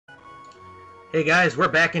Hey guys, we're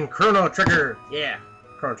back in Chrono Trigger! Yeah,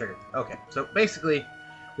 Chrono Trigger. Okay, so basically,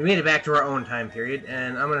 we made it back to our own time period,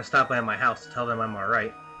 and I'm gonna stop by my house to tell them I'm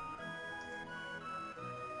alright.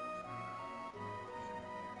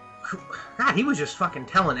 God, he was just fucking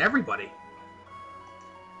telling everybody.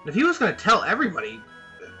 If he was gonna tell everybody,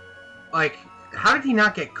 like, how did he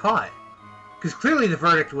not get caught? Because clearly the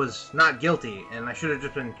verdict was not guilty, and I should have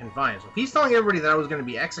just been confined. So if he's telling everybody that I was gonna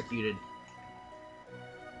be executed...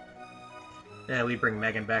 Yeah, we bring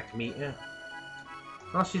Megan back to meet. Yeah.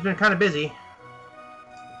 Well, she's been kind of busy.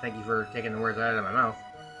 Thank you for taking the words out of my mouth.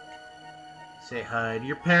 Say hi to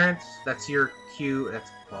your parents. That's your cue. That's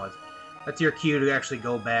pause. That's your cue to actually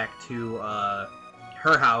go back to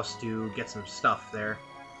her house to get some stuff there.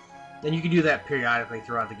 And you can do that periodically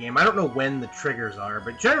throughout the game. I don't know when the triggers are,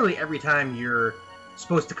 but generally every time you're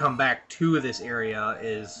supposed to come back to this area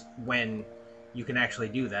is when you can actually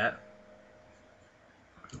do that.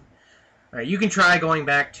 Alright, you can try going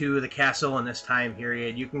back to the castle in this time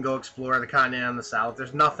period. You can go explore the continent on the south.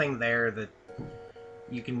 There's nothing there that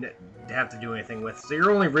you can have to do anything with. So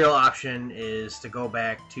your only real option is to go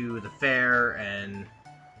back to the fair and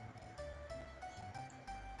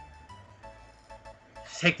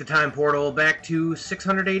take the time portal back to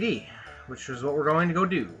 600 AD, which is what we're going to go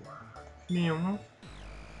do.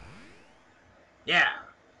 Yeah.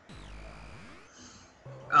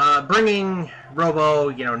 Bringing Robo,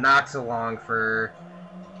 Nox along for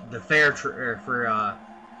the fair,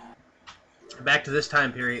 back to this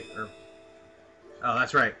time period. Oh,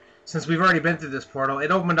 that's right. Since we've already been through this portal,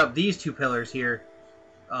 it opened up these two pillars here.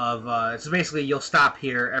 So basically, you'll stop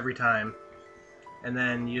here every time, and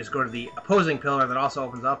then you just go to the opposing pillar that also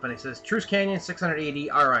opens up, and it says Truce Canyon, 680.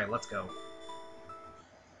 All right, let's go.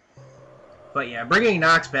 But yeah, bringing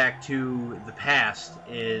Nox back to the past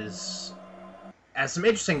has some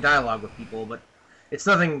interesting dialogue with people, but it's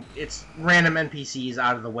nothing. It's random NPCs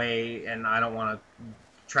out of the way, and I don't want to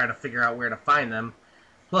try to figure out where to find them.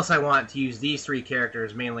 Plus, I want to use these three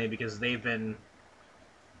characters mainly because they've been...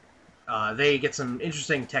 they get some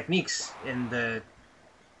interesting techniques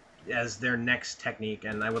as their next technique,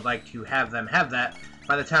 and I would like to have them have that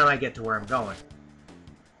by the time I get to where I'm going.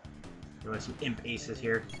 There was some imp aces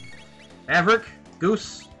here. Maverick?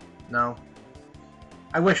 Goose? No.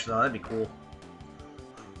 I wish, though. That'd be cool.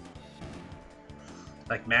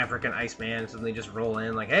 Like Maverick and Iceman suddenly just roll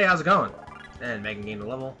in like, hey, how's it going? And Megan gained a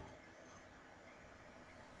level.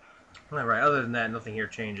 Alright, other than that, nothing here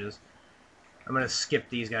changes. I'm going to skip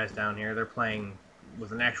these guys down here. They're playing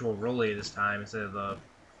with an actual rollie this time instead of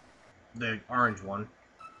the orange one.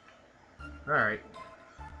 Alright.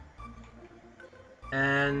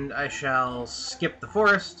 And I shall skip the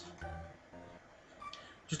forest.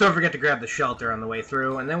 Just don't forget to grab the shelter on the way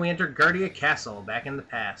through, and then we enter Guardia Castle, back in the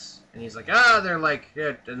pass. And he's like, they're like,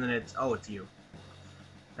 and then it's you.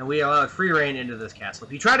 And we allow free reign into this castle.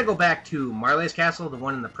 If you try to go back to Marley's castle, the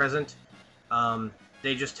one in the present,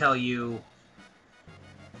 they just tell you,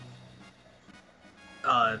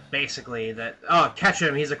 basically that, catch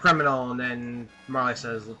him, he's a criminal, and then Marley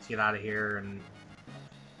says, let's get out of here, and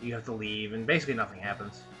you have to leave, and basically nothing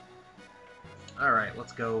happens. Alright,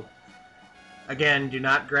 let's go. Again, do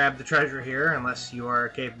not grab the treasure here unless you are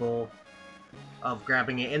capable of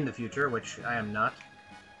grabbing it in the future, which I am not.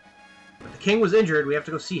 But the king was injured. We have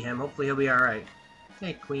to go see him. Hopefully he'll be alright.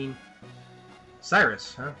 Hey, queen.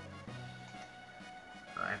 Cyrus, huh?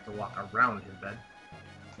 I have to walk around his bed.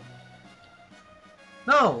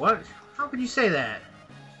 No, what? How could you say that?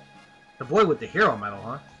 The boy with the hero medal,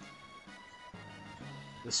 huh?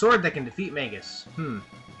 The sword that can defeat Magus.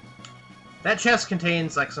 That chest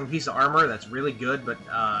contains, like, some piece of armor that's really good, but,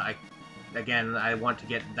 I want to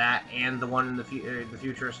get that and the one in the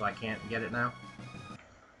future, so I can't get it now.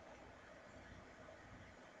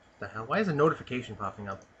 The hell? Why is a notification popping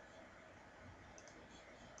up?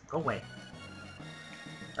 Go away.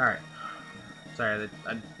 Alright. Sorry,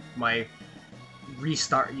 my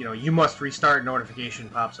restart, you must restart notification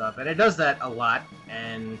pops up, and it does that a lot,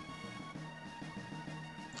 and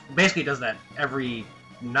basically does that every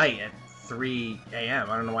night at 3 a.m.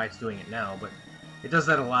 I don't know why it's doing it now, but it does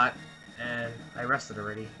that a lot, and I rested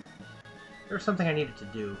already. There was something I needed to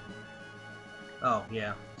do. Oh,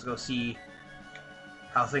 yeah. Let's go see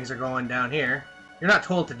how things are going down here. You're not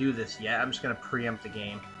told to do this yet. I'm just going to preempt the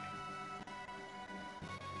game.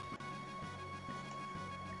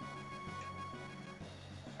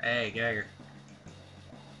 Hey, get out of here.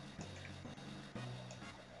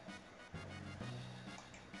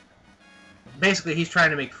 Basically, he's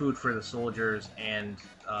trying to make food for the soldiers and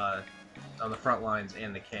on the front lines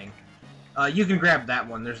and the king. You can grab that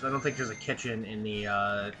one. I don't think there's a kitchen in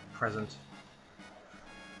the present.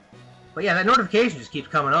 But yeah, that notification just keeps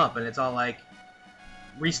coming up, and it's all like,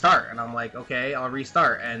 restart. And I'm like, okay, I'll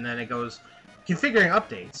restart. And then it goes, configuring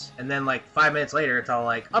updates. And then like 5 minutes later, it's all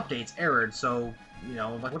like, updates errored. So, you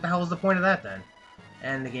know, like, what the hell is the point of that then?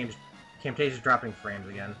 And the Camtasia's dropping frames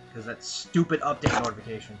again, because that stupid update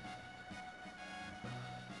notification.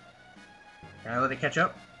 Can I let it catch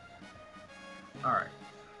up? Alright.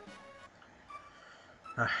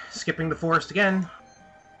 Skipping the forest again.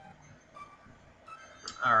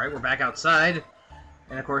 Alright, we're back outside.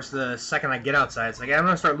 And of course, the second I get outside, it's like, I'm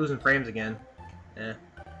gonna start losing frames again.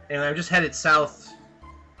 Anyway, I'm just headed south,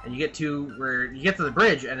 and you get to the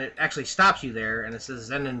bridge, and it actually stops you there, and it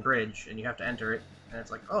says Zenden Bridge, and you have to enter it. And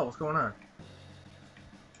it's like, oh, what's going on?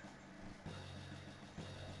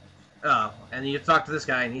 Oh, and you talk to this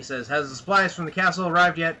guy, and he says, has the supplies from the castle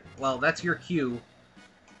arrived yet? Well, that's your cue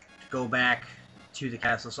to go back to the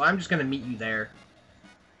castle, so I'm just going to meet you there.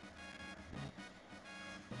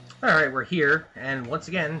 Alright, we're here, and once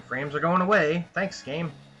again, frames are going away. Thanks,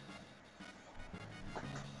 game.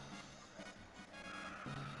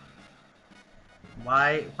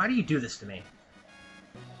 Why do you do this to me?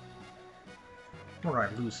 Or do I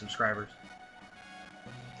lose subscribers?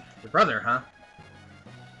 Your brother, huh?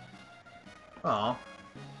 Aw.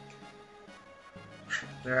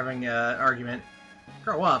 They're having an argument.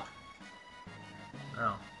 Grow up.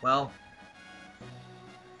 Oh, well.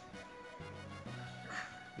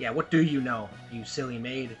 Yeah, what do you know, you silly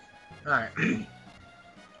maid? Alright.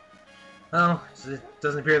 Well, it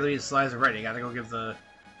doesn't appear to be the slides are ready. Gotta go give the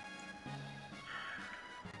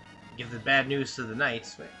bad news to the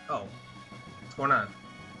knights. Wait, oh. What's going on?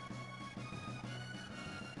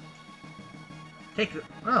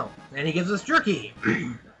 Oh, and he gives us jerky!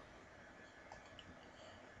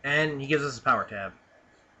 And he gives us a power tab.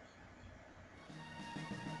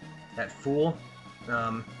 That fool.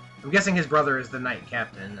 I'm guessing his brother is the knight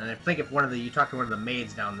captain, and I think if you talk to one of the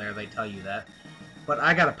maids down there, they tell you that. But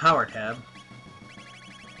I got a power tab.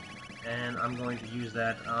 And I'm going to use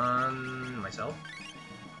that on myself.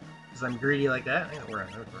 Because I'm greedy like that.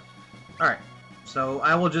 Alright. So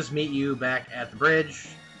I will just meet you back at the bridge.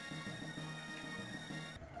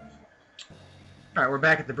 Alright, we're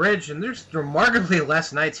back at the bridge, and there's remarkably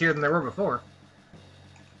less knights here than there were before.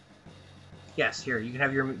 Yes, here, you can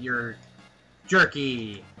have your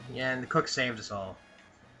jerky. Yeah, and the cook saved us all.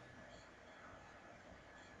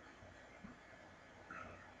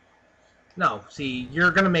 No, see,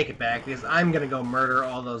 you're gonna make it back, because I'm gonna go murder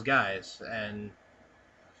all those guys, and...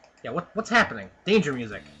 Yeah, what's happening? Danger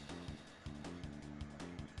music.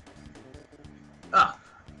 Ah.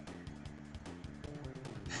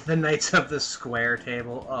 The Knights of the Square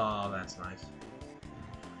table. Oh, that's nice.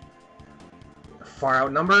 Far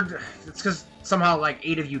outnumbered? It's because somehow, like,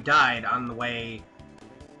 8 of you died on the way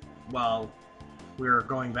while we were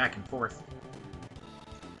going back and forth.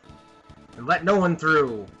 And let no one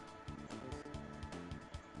through.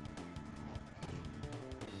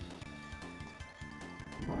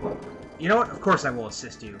 You know what? Of course I will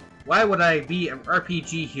assist you. Why would I be an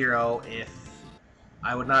RPG hero if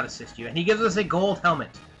I would not assist you? And he gives us a gold helmet.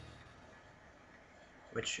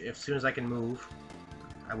 Which, as soon as I can move,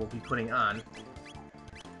 I will be putting on.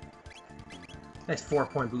 Nice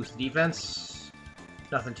 4-point boost defense.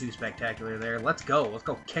 Nothing too spectacular there. Let's go. Let's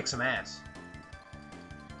go kick some ass.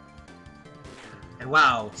 And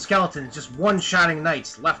wow, skeletons just one-shotting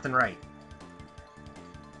knights left and right.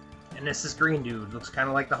 And this green dude looks kind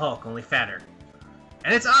of like the Hulk, only fatter.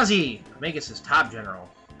 And it's Ozzy! Magus' top general.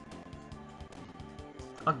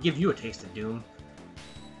 I'll give you a taste of doom.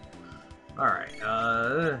 Alright,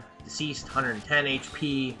 deceased, 110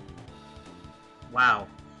 HP. Wow.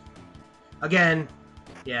 Again,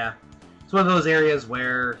 yeah. It's one of those areas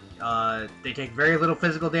where they take very little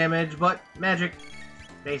physical damage, but magic,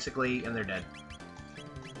 basically, and they're dead.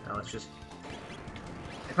 Now let's just...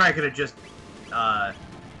 I probably could have just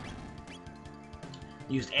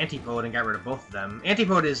used Antipode and got rid of both of them.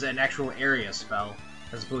 Antipode is an actual area spell,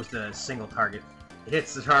 as opposed to a single target. It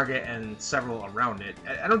hits the target and several around it.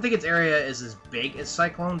 I don't think its area is as big as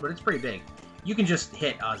Cyclone, but it's pretty big. You can just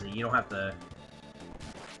hit Ozzy. You don't have to...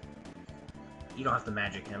 You don't have to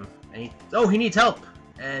magic him. And he needs help!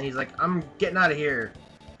 And he's like, I'm getting out of here.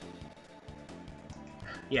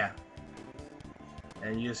 Yeah.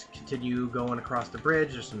 And you just continue going across the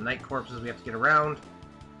bridge. There's some night corpses we have to get around.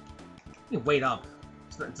 You can wait up.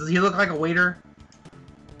 Does he look like a waiter?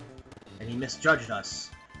 And he misjudged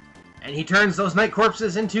us. And he turns those night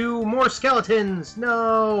corpses into more skeletons!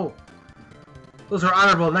 No! Those are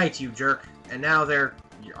honorable knights, you jerk. And now they're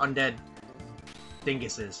your undead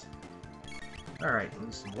dinguses. Alright,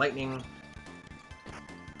 some lightning.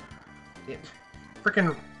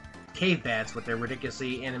 Frickin' cave bats with their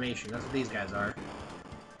ridiculously animation. That's what these guys are.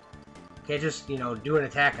 Can't just, you know, do an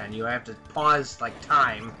attack on you. I have to pause, like,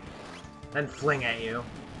 time, then fling at you,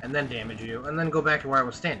 and then damage you, and then go back to where I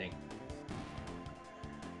was standing.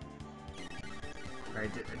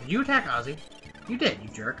 Alright, did you attack Ozzy? You did, you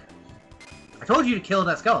jerk. I told you to kill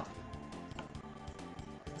that skeleton.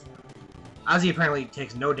 Ozzy apparently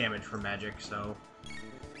takes no damage from magic, so...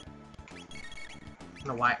 I don't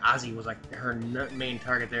know why Ozzy was, like, her main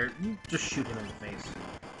target there. You just shoot him in the face.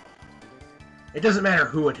 It doesn't matter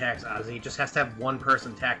who attacks Ozzy, it just has to have one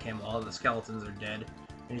person attack him while the skeletons are dead.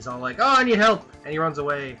 And he's all like, oh, I need help! And he runs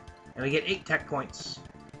away. And we get 8 tech points.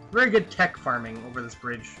 Very good tech farming over this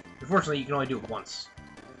bridge. Unfortunately, you can only do it once.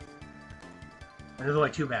 And there's only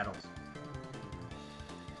 2 battles.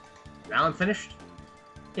 Now I'm finished?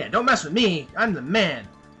 Yeah, don't mess with me! I'm the man!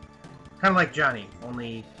 Kind of like Johnny,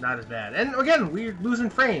 only not as bad. And again, we're losing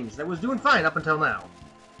frames. That was doing fine up until now.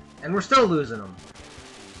 And we're still losing them.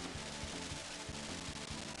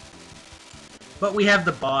 But we have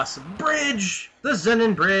the boss bridge! The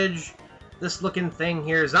Zenin Bridge! This looking thing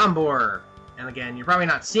here, Zombor. And again, you're probably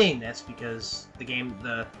not seeing this because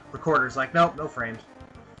the recorder's like, nope, no frames.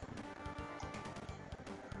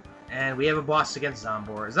 And we have a boss against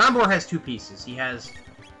Zombor. Zombor has 2 pieces. He has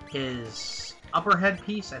his upper head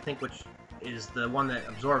piece, I think, which is the one that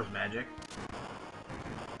absorbs magic.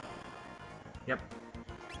 Yep.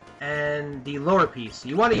 And the lower piece.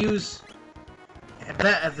 You want to use... If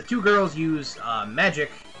the 2 girls use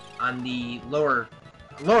magic on the lower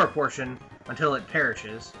portion until it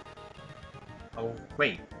perishes. Oh,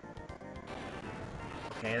 wait.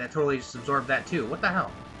 Okay, that totally just absorbed that too. What the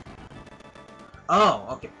hell? Oh,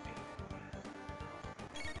 okay.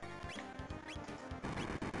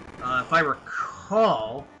 If I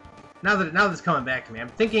recall, now that it's coming back to me, I'm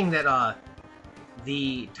thinking that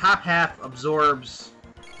the top half absorbs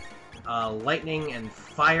lightning and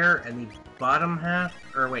fire, and the bottom half,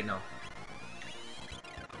 or wait, no.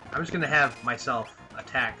 I'm just gonna have myself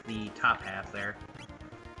attack the top half there.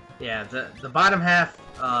 Yeah, the bottom half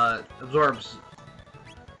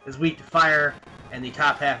is weak to fire, and the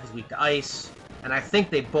top half is weak to ice, and I think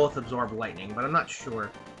they both absorb lightning, but I'm not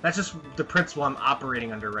sure. That's just the principle I'm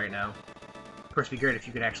operating under right now. Of course, it'd be great if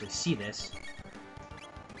you could actually see this.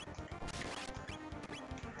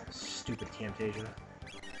 Stupid Camtasia.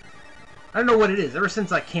 I don't know what it is. Ever since,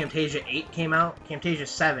 like, Camtasia 8 came out, Camtasia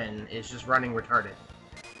 7 is just running retarded.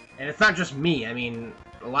 And it's not just me. I mean,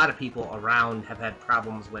 a lot of people around have had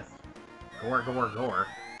problems with gore, gore, gore.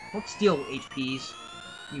 Don't steal HPs,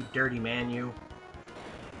 you dirty man, you.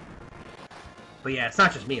 But yeah, it's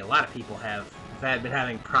not just me. A lot of people have been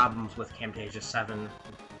having problems with Camtasia 7.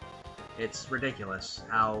 It's ridiculous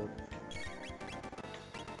how...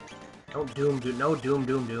 Don't doom, no doom,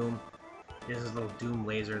 doom, doom. There's this little doom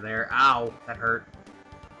laser there. Ow, that hurt.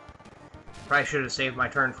 Probably should have saved my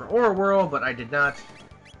turn for Aura Whirl, but I did not.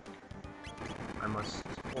 I must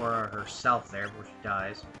Aura herself there before she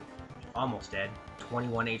dies. Almost dead.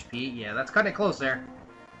 21 HP. Yeah, that's kind of close there.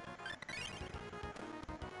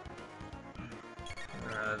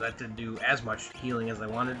 That didn't do as much healing as I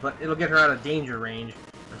wanted, but it'll get her out of danger range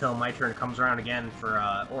until my turn comes around again for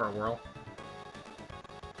Aura Whirl.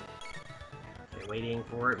 Okay, waiting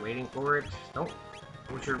for it, waiting for it. Don't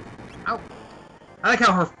put your... Ow! I like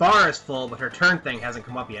how her bar is full, but her turn thing hasn't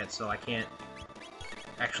come up yet, so I can't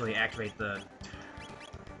actually activate the...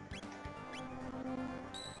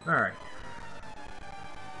 Alright.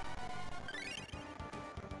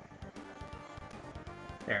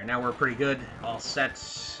 There, now we're pretty good. All set.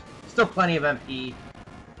 Still plenty of MP.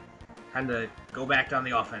 Time to go back down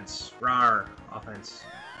the offense. Rawr, offense.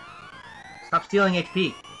 Stop stealing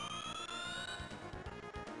HP.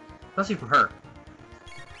 Especially from her.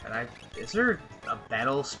 And is there a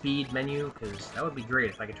battle speed menu? Because that would be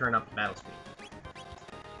great if I could turn up the battle speed.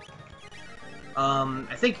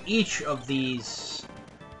 I think each of these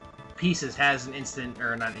pieces has an instant,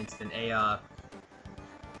 or not instant, a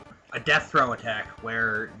death throw attack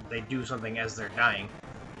where they do something as they're dying.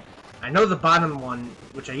 I know the bottom one,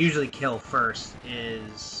 which I usually kill first,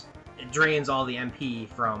 is it drains all the MP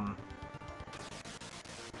from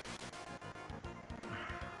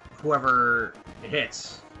whoever it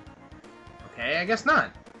hits. Okay, I guess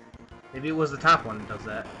not. Maybe it was the top one that does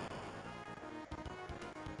that.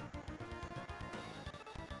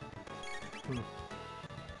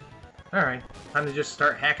 Alright, time to just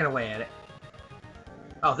start hacking away at it.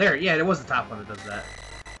 Oh, there, yeah, it was the top one that does that.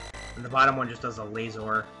 And the bottom one just does a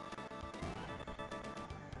laser.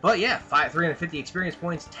 But yeah, 350 experience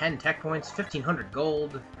points, 10 tech points, 1500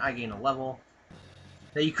 gold. I gain a level.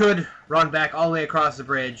 Now you could run back all the way across the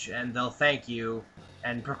bridge, and they'll thank you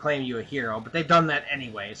and proclaim you a hero, but they've done that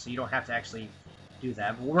anyway, so you don't have to actually do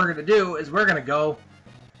that. But what we're going to do is we're going to go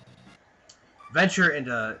venture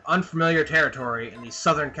into unfamiliar territory in the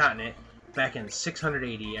southern continent back in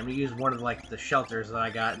 680. I'm going to use one of the shelters that I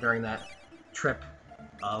got during that trip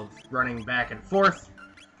of running back and forth.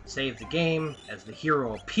 Save the game as the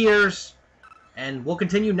hero appears, and we'll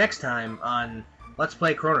continue next time on Let's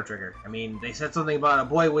Play Chrono Trigger. I mean, they said something about a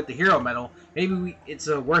boy with the hero medal. Maybe it's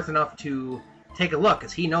worth enough to take a look,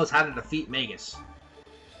 because he knows how to defeat Magus.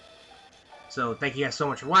 So, thank you guys so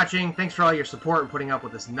much for watching. Thanks for all your support and putting up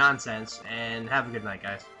with this nonsense, and have a good night,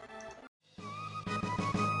 guys.